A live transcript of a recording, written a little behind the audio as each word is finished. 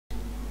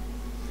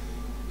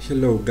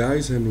Hello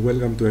guys, and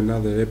welcome to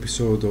another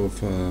episode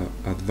of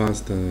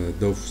Advanced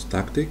Dofus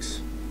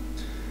Tactics.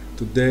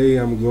 Today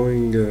I'm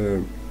going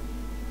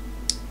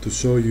to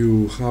show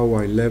you how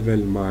I level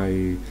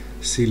my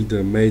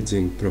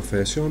ShieldMaging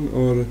profession,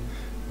 or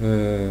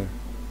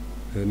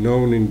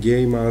known in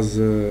game as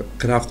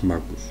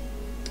Craftmagus.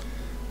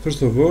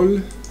 First of all,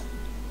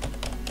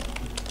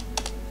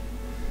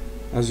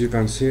 as you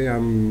can see,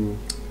 I'm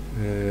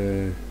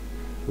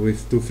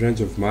with two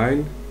friends of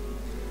mine,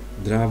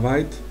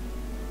 Dravite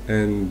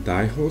and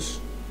Dofus.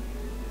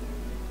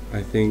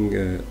 I think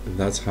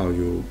that's how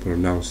you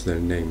pronounce their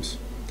names.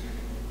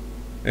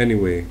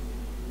 Anyway,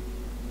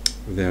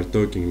 they are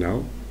talking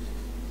now.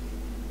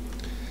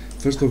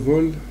 First of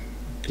all,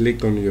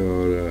 click on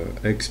your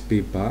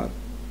XP bar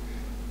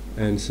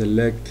and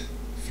select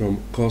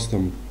from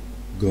custom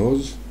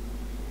goes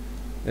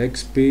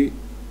XP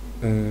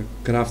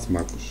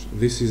Craftmagus.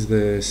 This is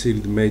the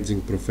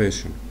ShieldMaging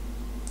profession.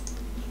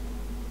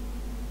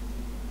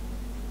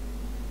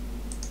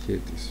 Here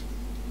it is.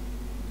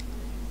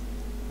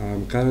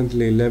 I'm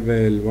currently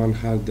level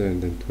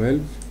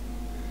 112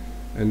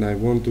 and I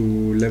want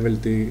to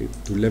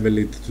level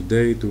it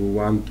today to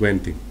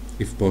 120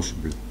 if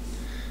possible.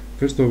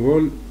 First of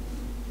all,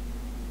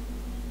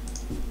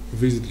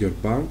 visit your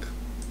bank.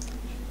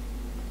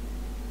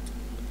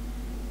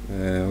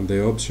 On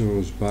the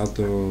options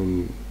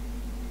button,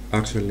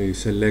 actually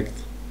select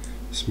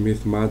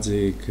Smith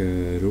Magic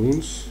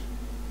runes.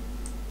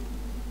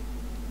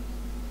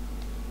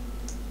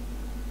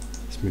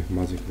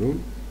 Magic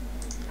rune.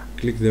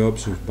 Click the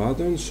options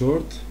button,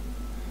 sort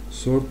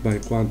by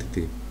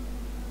quantity,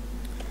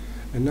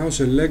 and now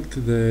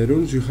select the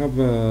runes you have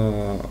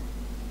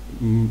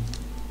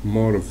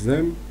more of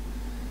them,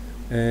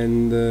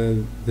 and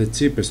the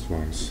cheapest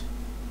ones.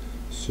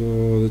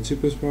 So the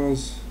cheapest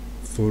ones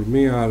for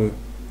me are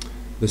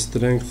the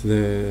strength,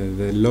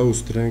 the low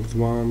strength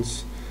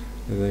ones,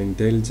 the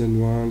intelligent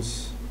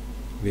ones,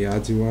 the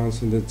agi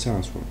ones, and the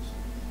chance ones.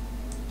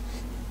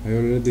 I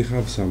already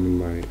have some in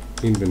my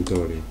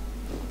inventory.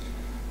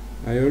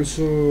 I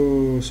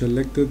also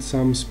selected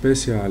some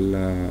special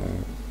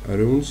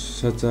runes,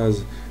 such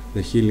as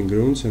the healing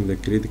runes and the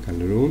critical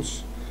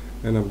runes,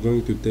 and I'm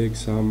going to take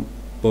some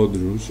pod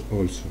runes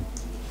also,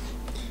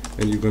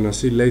 and you're gonna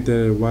see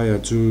later why I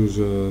choose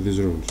these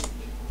runes.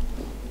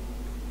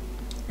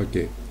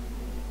 Okay,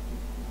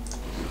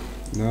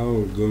 now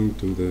we're going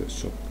to the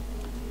shop.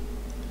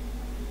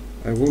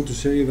 I want to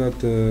say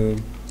that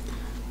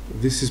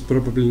this is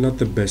probably not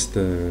the best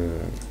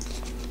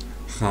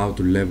how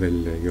to level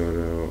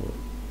your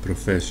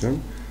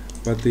profession,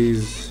 but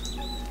is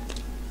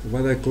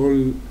what I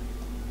call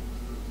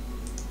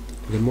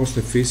the most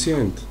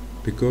efficient,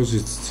 because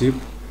it's cheap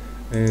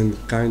and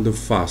kind of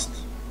fast.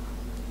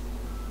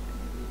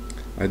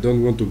 I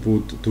don't want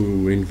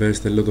to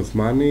invest a lot of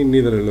money,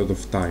 neither a lot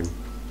of time.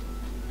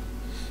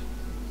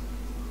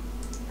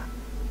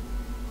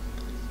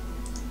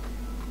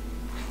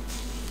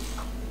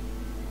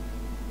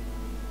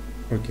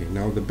 Okay,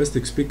 now the best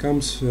XP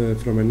comes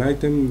from an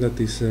item that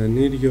is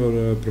near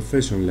your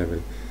profession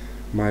level.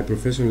 My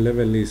profession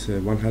level is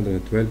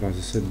 112, as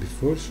I said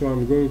before, so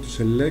I'm going to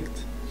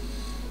select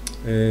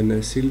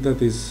a shield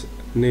that is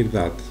near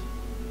that.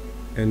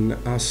 And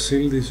as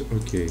shield is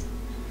okay,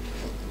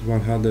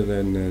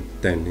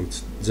 110,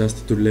 it's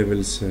just 2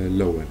 levels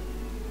lower.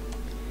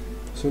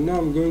 So now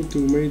I'm going to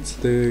match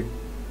the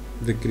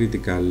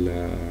critical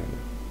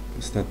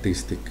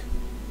statistic.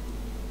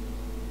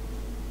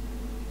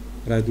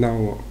 Right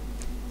now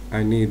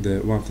I need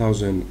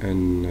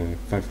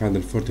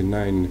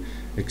 1549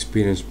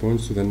 experience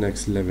points to the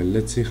next level.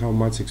 Let's see how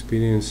much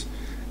experience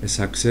a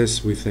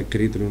success with a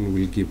crit rune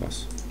will give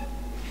us.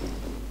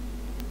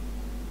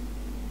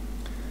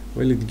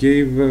 Well, it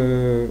gave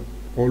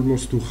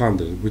almost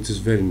 200, which is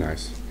very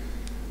nice.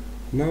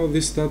 Now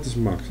this status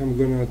max, I'm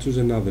gonna choose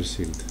another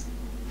shield.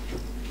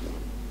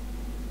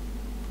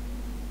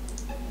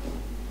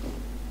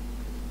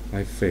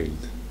 I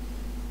failed.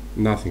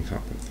 Nothing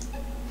happened.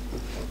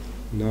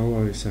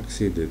 Now I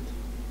succeeded,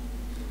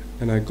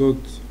 and I got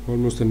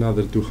almost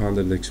another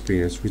 200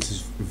 experience, which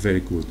is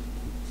very good.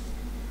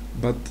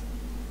 But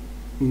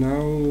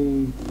now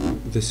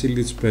the shield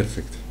is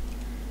perfect,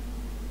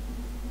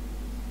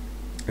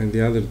 and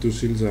the other two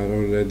shields are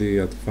already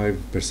at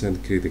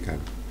 5% critical,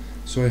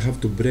 so I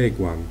have to break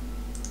one,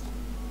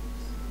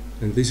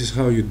 and this is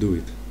how you do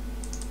it.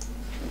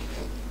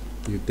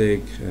 You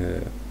take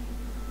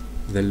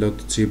the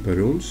lot cheaper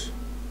runes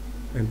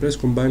and press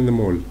combine them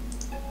all,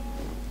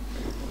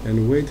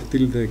 and wait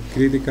till the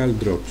critical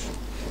drops.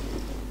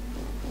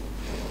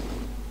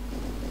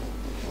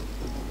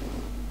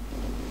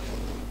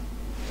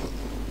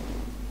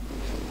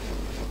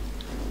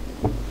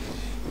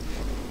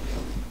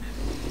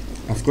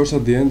 Of course,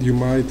 at the end you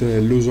might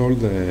lose all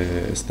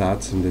the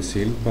stats in the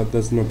shield, but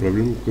that's no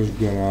problem, because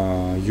you're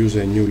gonna use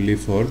a new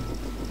leaf orb,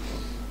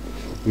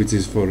 which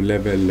is for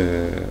level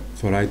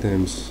for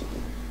items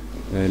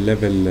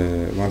level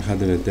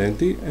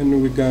 120,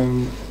 and we're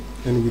going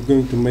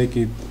to make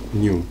it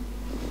new.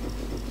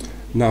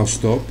 Now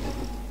stop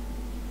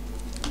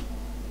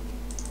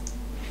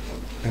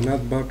and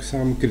add back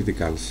some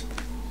criticals.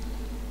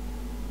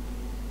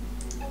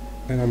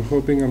 And I'm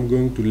hoping I'm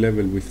going to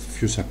level with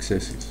few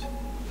successes.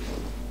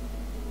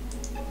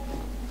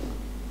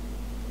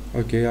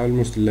 Okay,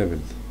 almost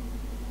leveled.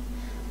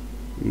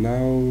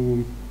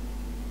 Now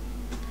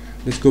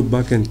let's go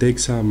back and take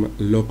some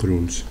lock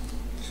runes.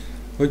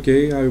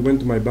 Okay, I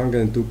went to my bank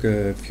and took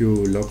a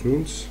few lock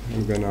runes.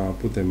 I'm gonna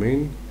put them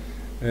in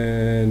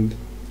and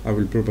I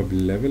will probably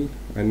level.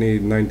 I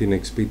need 19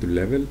 XP to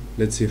level.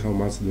 Let's see how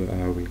much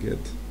I will get.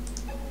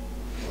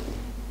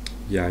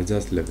 Yeah, I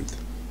just leveled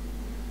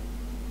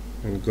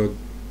and got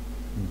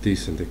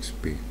decent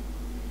XP.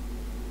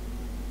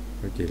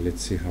 Okay,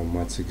 let's see how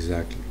much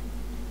exactly.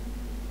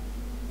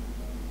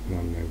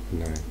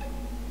 199.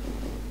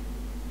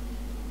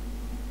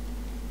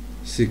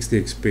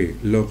 60 XP.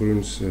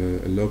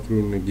 Lock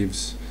rune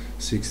gives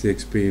 60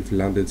 XP if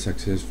landed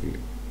successfully.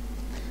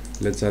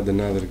 Let's add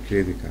another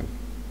critical.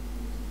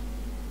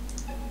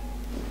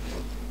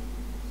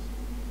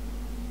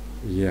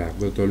 Yeah,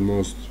 got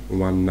almost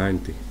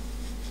 190.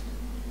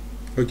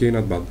 Okay,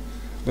 not bad.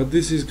 But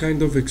this is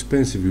kind of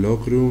expensive.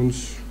 Lock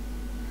runes,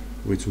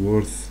 which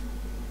worth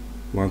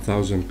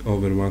 1000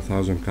 over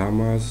 1000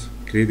 karmas.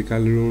 Critical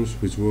runes,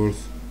 which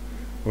worth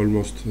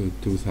almost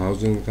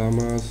 2000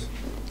 karmas.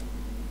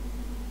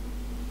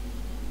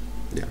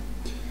 Yeah.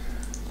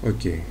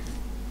 Okay.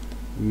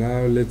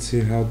 Now let's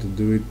see how to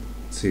do it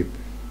cheap.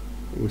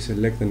 We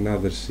select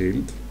another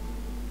shield,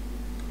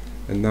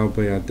 and now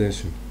pay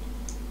attention.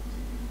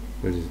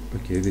 Where is it?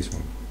 Okay, this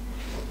one.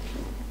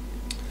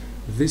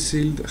 This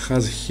shield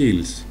has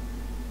heals.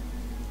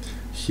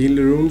 Heal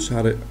runes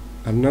are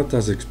not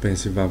as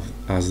expensive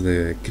as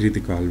the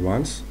critical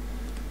ones.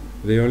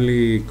 They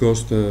only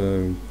cost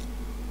around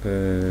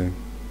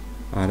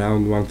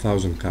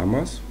 1000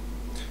 karmas,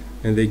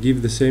 and they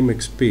give the same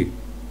XP.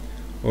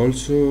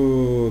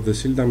 Also, the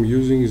shield I'm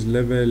using is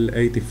level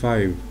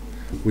 85,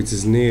 which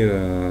is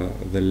near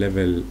the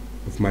level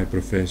of my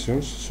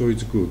professions, so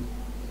it's good.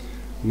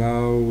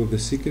 Now the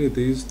secret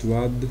is to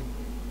add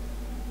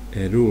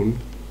a rune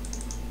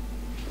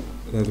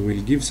that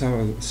will give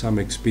some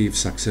XP if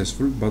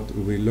successful, but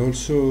will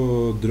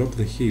also drop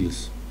the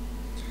heals.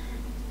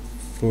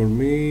 For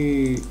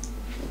me,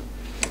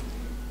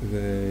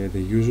 the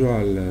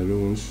usual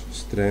runes,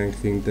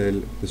 strength,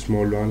 intel, the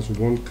small ones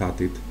won't cut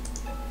it.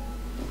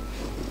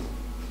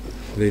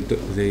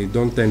 They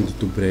don't tend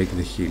to break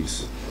the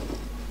heals.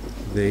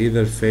 They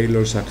either fail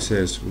or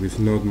success with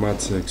not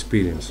much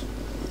experience.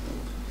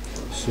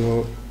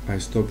 So I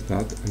stopped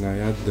that and I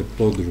add the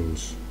pod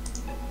runes.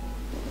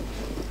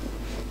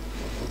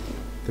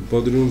 The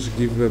pod runes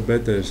give a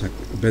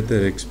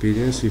better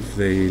experience if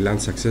they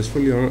land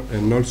successfully,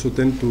 and also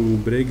tend to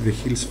break the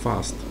heals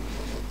fast.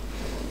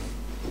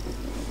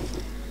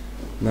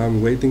 Now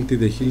I'm waiting till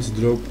the heals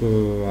drop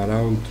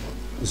around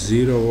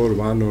 0 or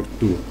 1 or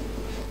 2.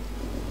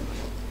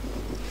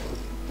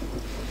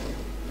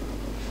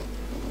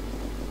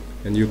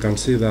 And you can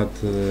see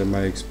that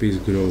my XP is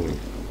growing.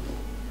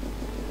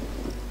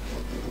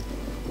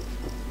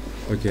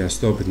 Okay, I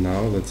stop it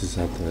now, that is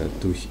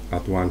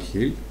at 1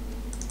 heal.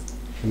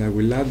 And I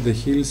will add the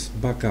heals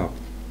back up.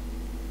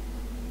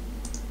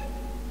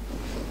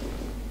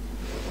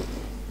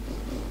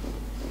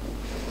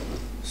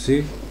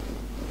 See?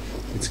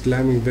 It's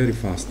climbing very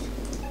fast.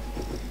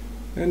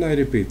 And I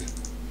repeat.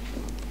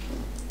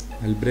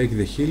 I'll break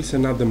the heals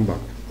and add them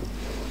back.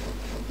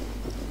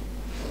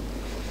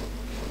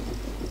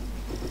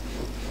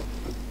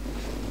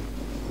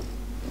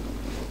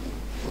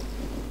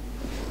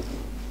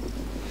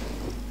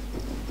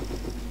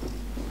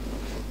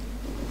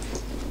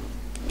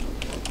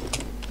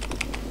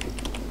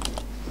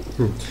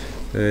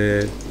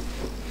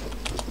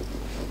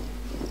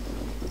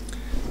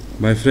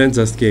 My friend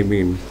just came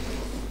in.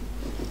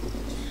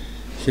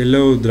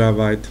 Hello,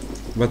 Dravite.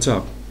 What's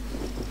up?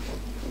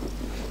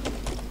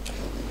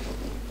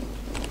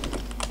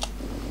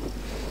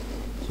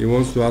 He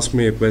wants to ask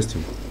me a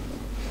question.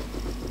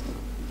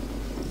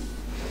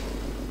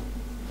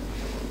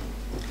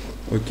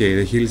 Okay,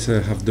 the heals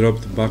have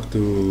dropped back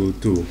to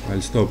 2.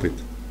 I'll stop it.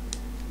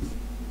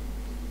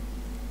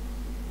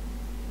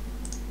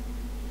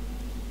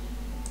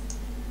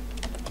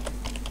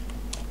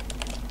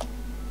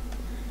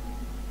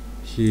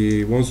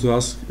 He wants to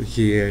ask.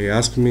 He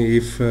asked me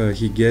if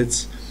he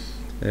gets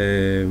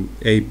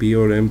AP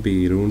or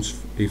MP runes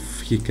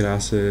if he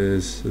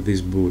crashes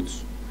these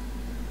boots,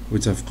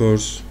 which of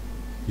course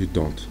you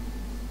don't.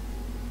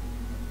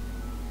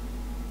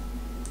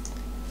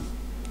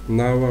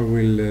 Now I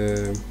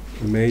will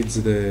mage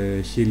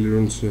the heal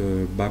runes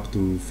back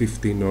to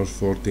 15 or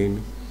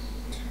 14.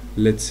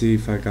 Let's see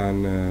if I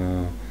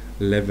can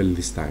level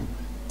this time.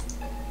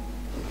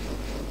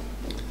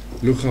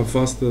 Look how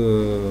fast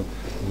the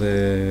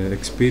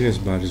experience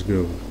bar is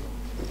growing.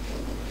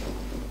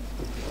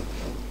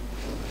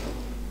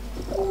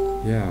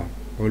 Yeah,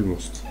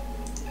 almost.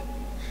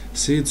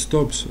 See, it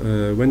stops.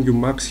 When you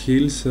max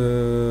heals,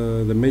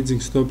 the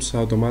maging stops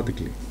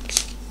automatically.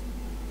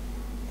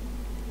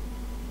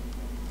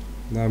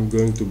 Now I'm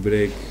going to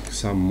break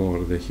some more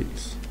the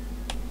heals.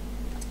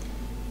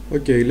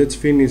 Okay, let's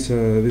finish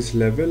this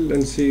level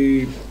and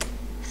see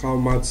how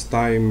much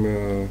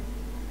time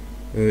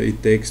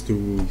it takes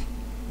to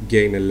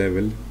gain a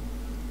level.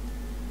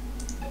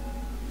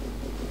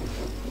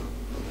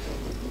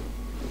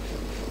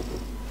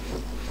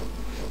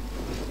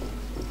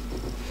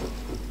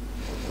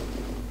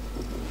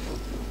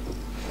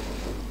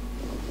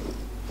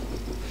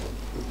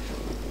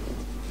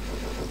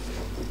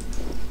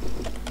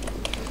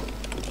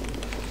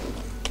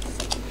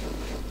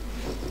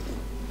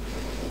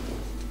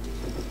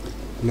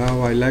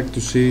 Now I like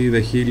to see the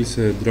heals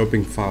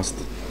dropping fast,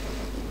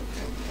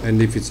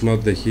 and if it's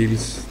not the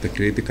heals, the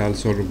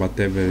criticals or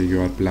whatever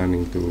you are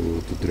planning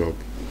to drop.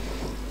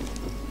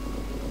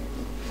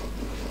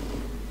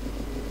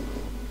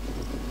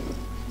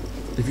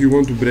 If you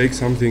want to break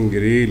something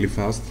really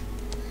fast,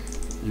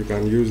 you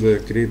can use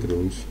the crit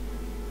runes.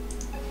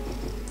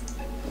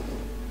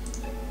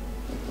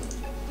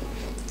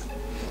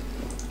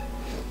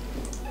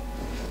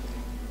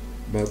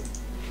 But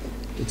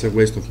it's a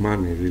waste of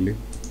money, really.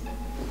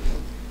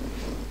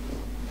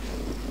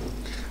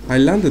 I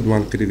landed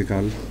one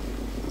critical.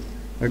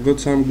 I got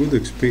some good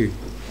XP.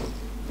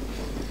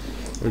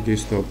 Okay,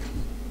 stop.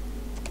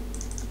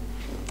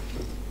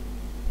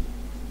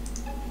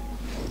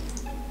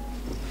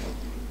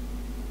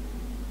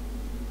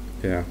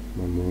 Yeah,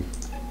 one more.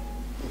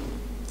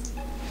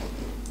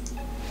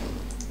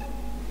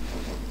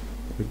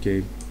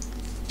 Okay.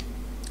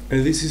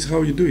 And this is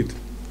how you do it.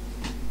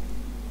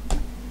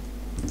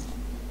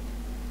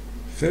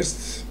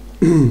 First,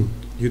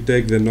 you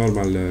take the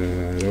normal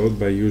road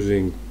by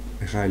using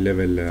a high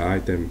level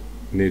item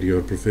near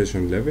your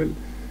profession level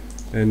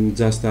and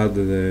just add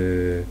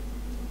the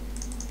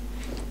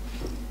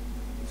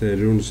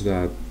runes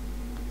that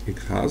it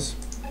has,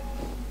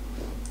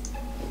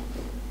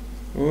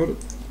 or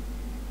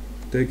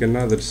take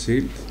another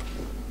shield,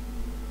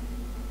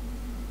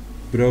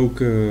 broke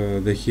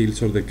the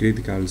heals or the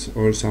criticals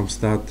or some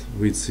stat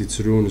which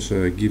its runes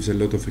gives a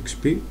lot of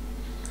XP,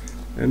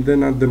 and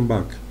then add them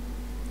back,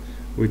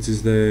 which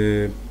is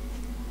the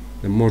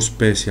more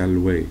special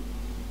way.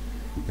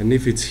 And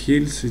if it's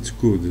heals, it's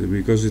good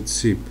because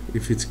it's cheap.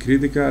 If it's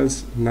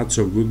criticals, not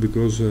so good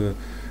because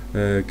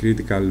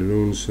critical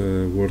runes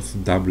worth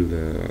double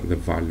the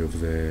value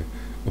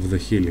of the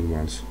healing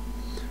ones.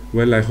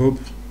 Well, I hope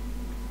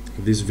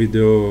this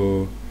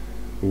video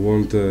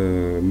won't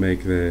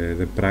make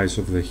the price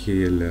of the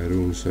heal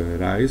runes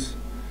rise.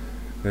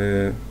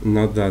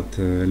 Not that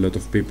a lot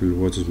of people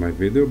watches my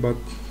video, but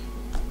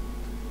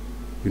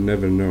you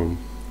never know.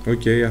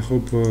 Okay, I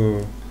hope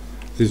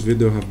this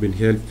video have been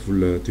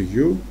helpful to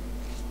you,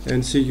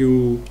 and see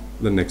you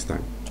the next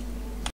time.